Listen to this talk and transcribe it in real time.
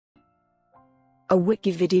a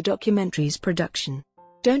WikiVidi Documentaries production.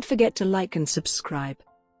 Don't forget to like and subscribe.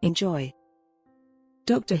 Enjoy.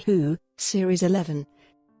 Doctor Who, Series 11.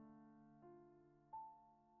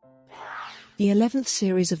 The 11th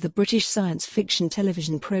series of the British science fiction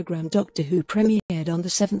television programme Doctor Who premiered on the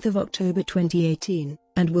 7th of October 2018,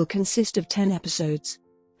 and will consist of 10 episodes.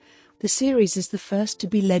 The series is the first to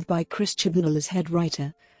be led by Chris Chibnall as head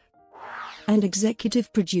writer and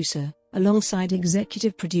executive producer, alongside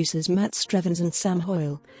executive producers Matt Strevens and Sam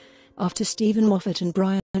Hoyle, after Stephen Moffat and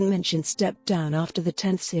Brian Minchin stepped down after the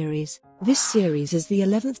 10th series. This series is the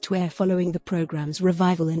 11th to air following the programme's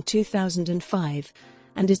revival in 2005,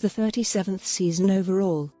 and is the 37th season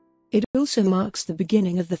overall. It also marks the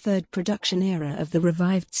beginning of the third production era of the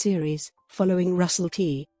revived series, following Russell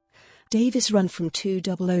T. Davies' run from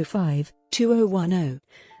 2005-2010,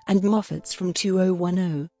 and Moffat's from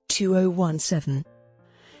 2010-2017.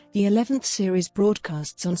 The 11th series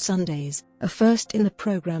broadcasts on Sundays, a first in the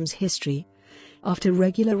programme's history, after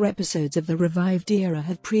regular episodes of the revived era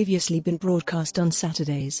had previously been broadcast on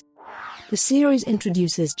Saturdays. The series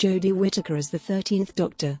introduces Jodie Whittaker as the 13th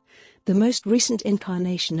Doctor, the most recent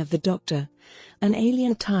incarnation of the Doctor, an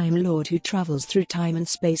alien Time Lord who travels through time and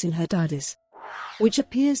space in her TARDIS, which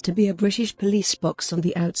appears to be a British police box on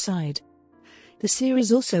the outside. The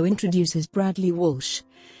series also introduces Bradley Walsh,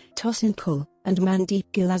 Tosin Kull, and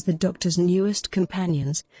Mandeep Gill as the Doctor's newest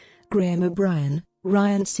companions, Graham O'Brien,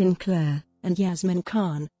 Ryan Sinclair, and Yasmin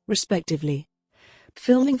Khan, respectively.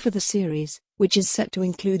 Filming for the series, which is set to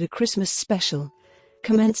include a Christmas special,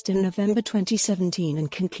 commenced in November 2017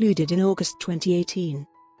 and concluded in August 2018.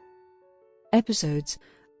 Episodes.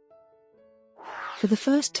 For the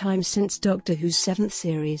first time since Doctor Who's 7th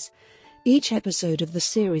series, each episode of the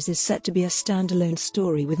series is set to be a standalone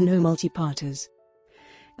story with no multi-parters.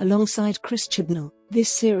 Alongside Chris Chibnall, this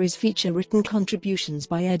series feature written contributions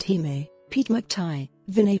by Ed Hime, Pete McTighe,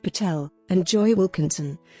 Vinay Patel, and Joy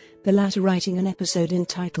Wilkinson, the latter writing an episode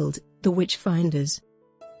entitled The Witchfinders.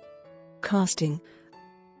 Casting.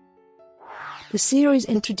 The series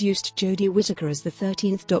introduced Jodie Whittaker as the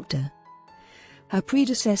 13th Doctor. Her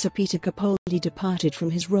predecessor Peter Capaldi departed from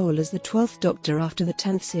his role as the 12th Doctor after the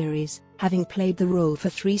 10th series, having played the role for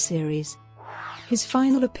 3 series. His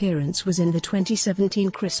final appearance was in the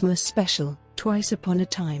 2017 Christmas special, Twice Upon a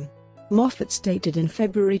Time. Moffat stated in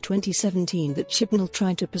February 2017 that Chibnall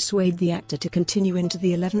tried to persuade the actor to continue into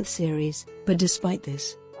the 11th series, but despite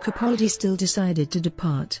this, Capaldi still decided to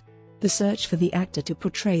depart. The search for the actor to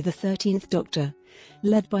portray the 13th Doctor,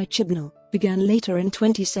 led by Chibnall, began later in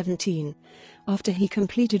 2017, after he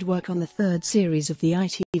completed work on the third series of the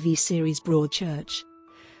ITV series Broadchurch,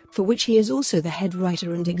 for which he is also the head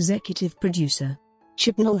writer and executive producer.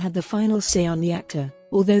 Chibnall had the final say on the actor,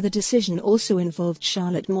 although the decision also involved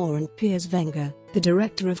Charlotte Moore and Piers Wenger, the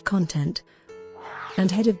director of content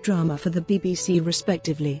and head of drama for the BBC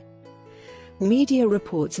respectively. Media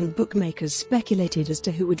reports and bookmakers speculated as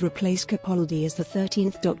to who would replace Capaldi as the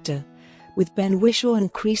 13th Doctor, with Ben Whishaw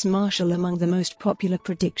and Chris Marshall among the most popular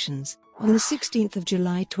predictions. On the 16th of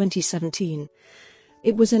July 2017,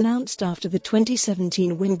 it was announced after the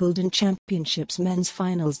 2017 Wimbledon Championships men's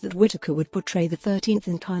finals that Whittaker would portray the 13th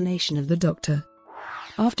incarnation of the Doctor.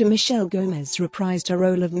 After Michelle Gomez reprised her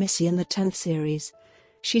role of Missy in the 10th series,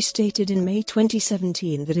 she stated in May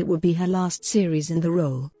 2017 that it would be her last series in the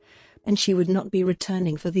role, and she would not be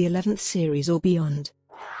returning for the 11th series or beyond.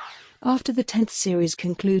 After the 10th series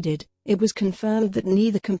concluded, it was confirmed that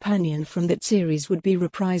neither companion from that series would be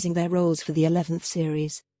reprising their roles for the 11th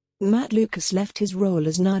series. Matt Lucas left his role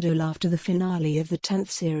as Nardole after the finale of the 10th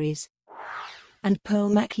series, and Pearl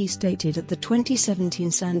Mackie stated at the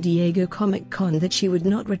 2017 San Diego Comic-Con that she would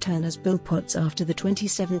not return as Bill Potts after the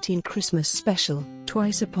 2017 Christmas special,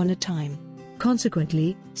 Twice Upon a Time.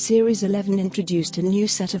 Consequently, Series 11 introduced a new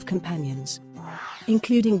set of companions,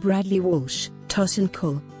 including Bradley Walsh, Tosin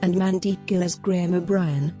Kull, and Mandeep Gill as Graham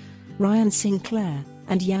O'Brien, Ryan Sinclair,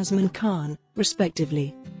 and Yasmin Khan,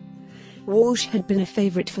 respectively. Walsh had been a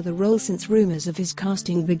favourite for the role since rumours of his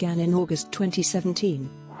casting began in August 2017.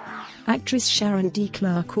 Actress Sharon D.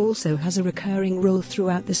 Clarke also has a recurring role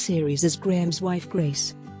throughout the series as Graham's wife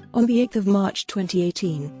Grace. On the 8th of March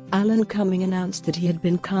 2018, Alan Cumming announced that he had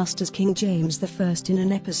been cast as King James I in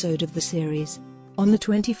an episode of the series. On the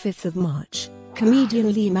 25th of March,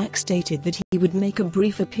 comedian Lee Mack stated that he would make a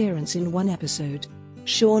brief appearance in one episode.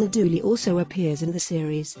 Sean Dooley also appears in the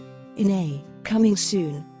series, in a "Coming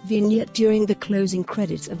Soon" vignette during the closing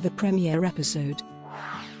credits of the premiere episode.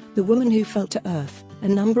 The Woman Who Fell to Earth. A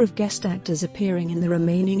number of guest actors appearing in the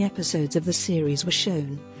remaining episodes of the series were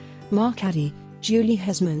shown. Mark Addy, Julie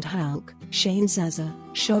Hesmond Halk, Shane Zaza,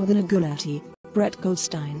 Shobna Gulati, Brett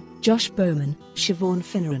Goldstein, Josh Bowman, Siobhan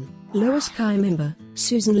Finneran, Lois Kai-Mimba,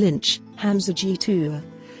 Susan Lynch, Hamza G.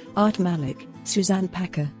 Art Malik, Suzanne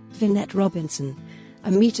Packer, Vinette Robinson,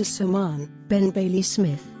 Amita Soman, Ben Bailey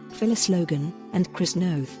Smith, Phyllis Logan, and Chris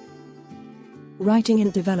Noth. Writing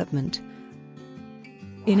and development.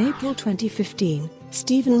 In April 2015,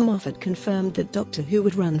 Stephen Moffat confirmed that Doctor Who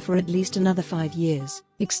would run for at least another 5 years,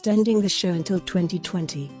 extending the show until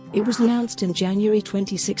 2020. It was announced in January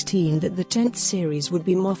 2016 that the 10th series would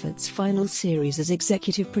be Moffat's final series as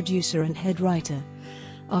executive producer and head writer,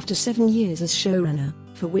 after 7 years as showrunner,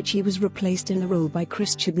 for which he was replaced in the role by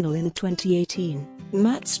Chris Chibnall in 2018.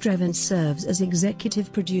 Matt Strevens serves as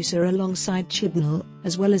executive producer alongside Chibnall,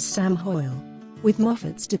 as well as Sam Hoyle. With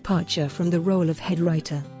Moffat's departure from the role of head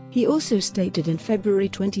writer, he also stated in February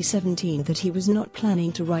 2017 that he was not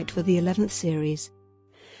planning to write for the 11th series.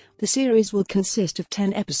 The series will consist of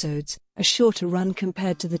 10 episodes, a shorter run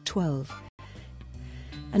compared to the 12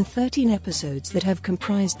 and 13 episodes that have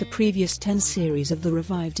comprised the previous 10 series of the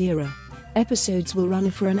revived era. Episodes will run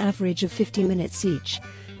for an average of 50 minutes each,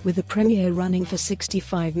 with the premiere running for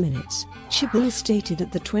 65 minutes. Chibnall stated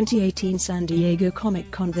at the 2018 San Diego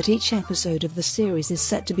Comic-Con that each episode of the series is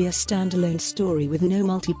set to be a standalone story with no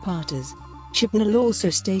multi-parters. Chibnall also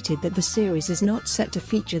stated that the series is not set to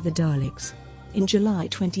feature the Daleks. In July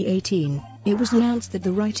 2018, it was announced that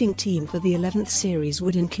the writing team for the 11th series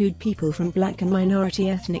would include people from Black and minority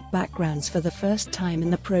ethnic backgrounds for the first time in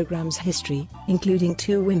the program's history, including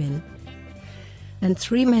 2 women and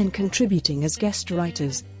 3 men contributing as guest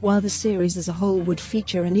writers, while the series as a whole would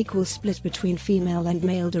feature an equal split between female and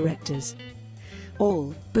male directors.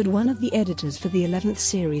 All but one of the editors for the 11th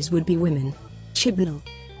series would be women. Chibnall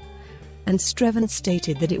and Strevens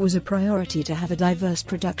stated that it was a priority to have a diverse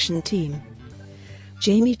production team.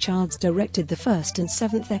 Jamie Childs directed the 1st and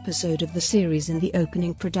 7th episode of the series in the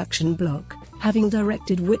opening production block, having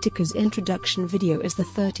directed Whittaker's introduction video as the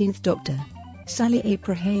 13th Doctor. Sally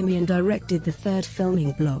Abrahamian directed the 3rd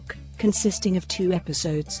filming block, consisting of 2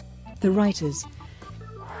 episodes. The writers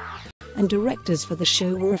and directors for the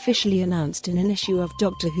show were officially announced in an issue of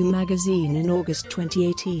Doctor Who magazine in August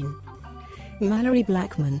 2018. Mallory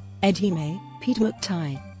Blackman, Ed Hime, Peter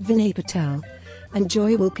McTighe, Vinay Patel, and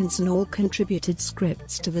Joy Wilkinson all contributed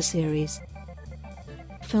scripts to the series.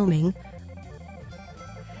 Filming.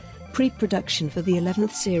 Pre-production for the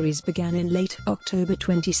 11th series began in late October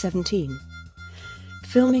 2017.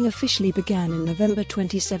 Filming officially began in November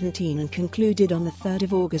 2017 and concluded on the 3rd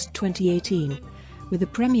of August 2018, with a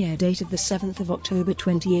premiere date of the 7th of October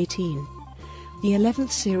 2018. The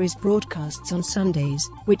 11th series broadcasts on Sundays,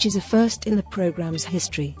 which is a first in the program's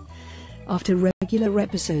history, after regular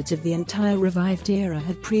episodes of the entire revived era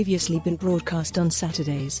had previously been broadcast on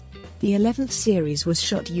Saturdays. The 11th series was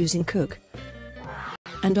shot using Cook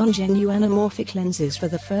and on genuine anamorphic lenses for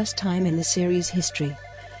the first time in the series' history,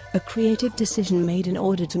 a creative decision made in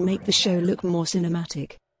order to make the show look more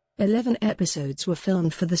cinematic. 11 episodes were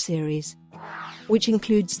filmed for the series, which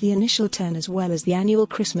includes the initial 10 as well as the annual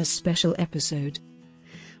Christmas special episode.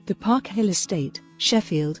 The Park Hill Estate,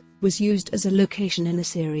 Sheffield, was used as a location in the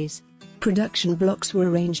series. Production blocks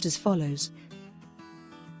were arranged as follows.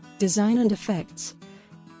 Design and effects.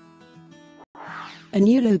 A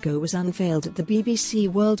new logo was unveiled at the BBC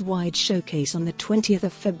Worldwide Showcase on the 20th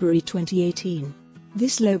of February 2018.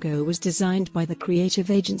 This logo was designed by the creative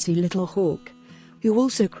agency Little Hawk, who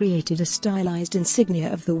also created a stylized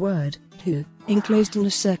insignia of the word Who, enclosed in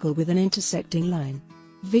a circle with an intersecting line.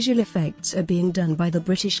 Visual effects are being done by the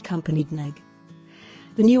British company DNEG.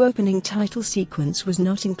 The new opening title sequence was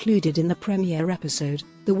not included in the premiere episode,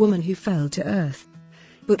 The Woman Who Fell to Earth,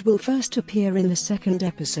 but will first appear in the 2nd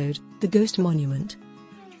episode, The Ghost Monument.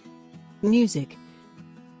 Music.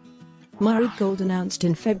 Murray Gold announced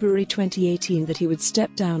in February 2018 that he would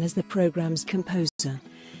step down as the program's composer,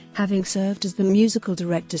 having served as the musical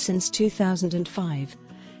director since 2005,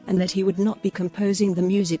 and that he would not be composing the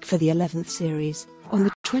music for the 11th series. On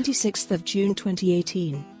the 26th of June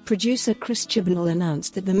 2018, producer Chris Chibnall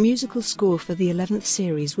announced that the musical score for the 11th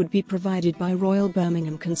series would be provided by Royal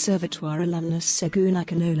Birmingham Conservatoire alumnus Segun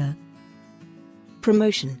Akinola.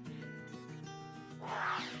 Promotion.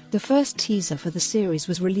 The first teaser for the series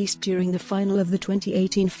was released during the final of the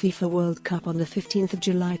 2018 FIFA World Cup on the 15th of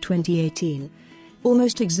July 2018,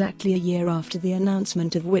 almost exactly a year after the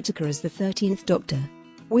announcement of Whittaker as the 13th Doctor.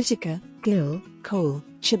 Whittaker, Gill, Cole,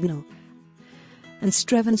 Chibnall, and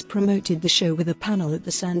Strevens promoted the show with a panel at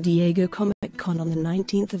the San Diego Comic-Con on the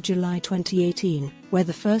 19th of July 2018, where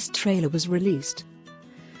the first trailer was released.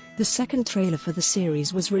 The second trailer for the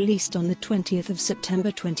series was released on the 20th of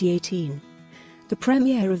September 2018. The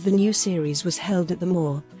premiere of the new series was held at the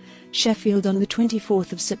Moore Sheffield on the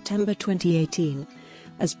 24th of September 2018,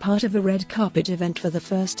 as part of a red carpet event for the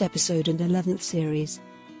first episode and 11th series.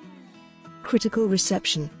 Critical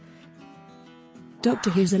reception.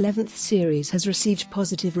 Doctor Who's 11th series has received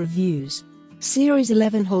positive reviews. Series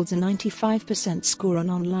 11 holds a 95% score on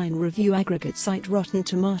online review aggregate site Rotten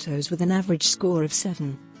Tomatoes with an average score of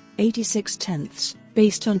 7.86,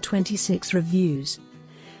 based on 26 reviews.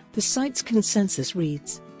 The site's consensus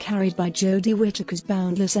reads, carried by Jodie Whittaker's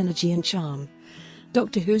boundless energy and charm,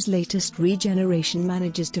 Doctor Who's latest regeneration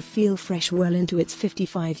manages to feel fresh well into its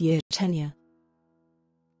 55-year tenure.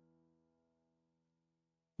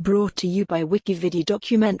 Brought to you by WikiVidi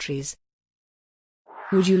Documentaries.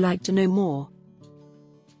 Would you like to know more?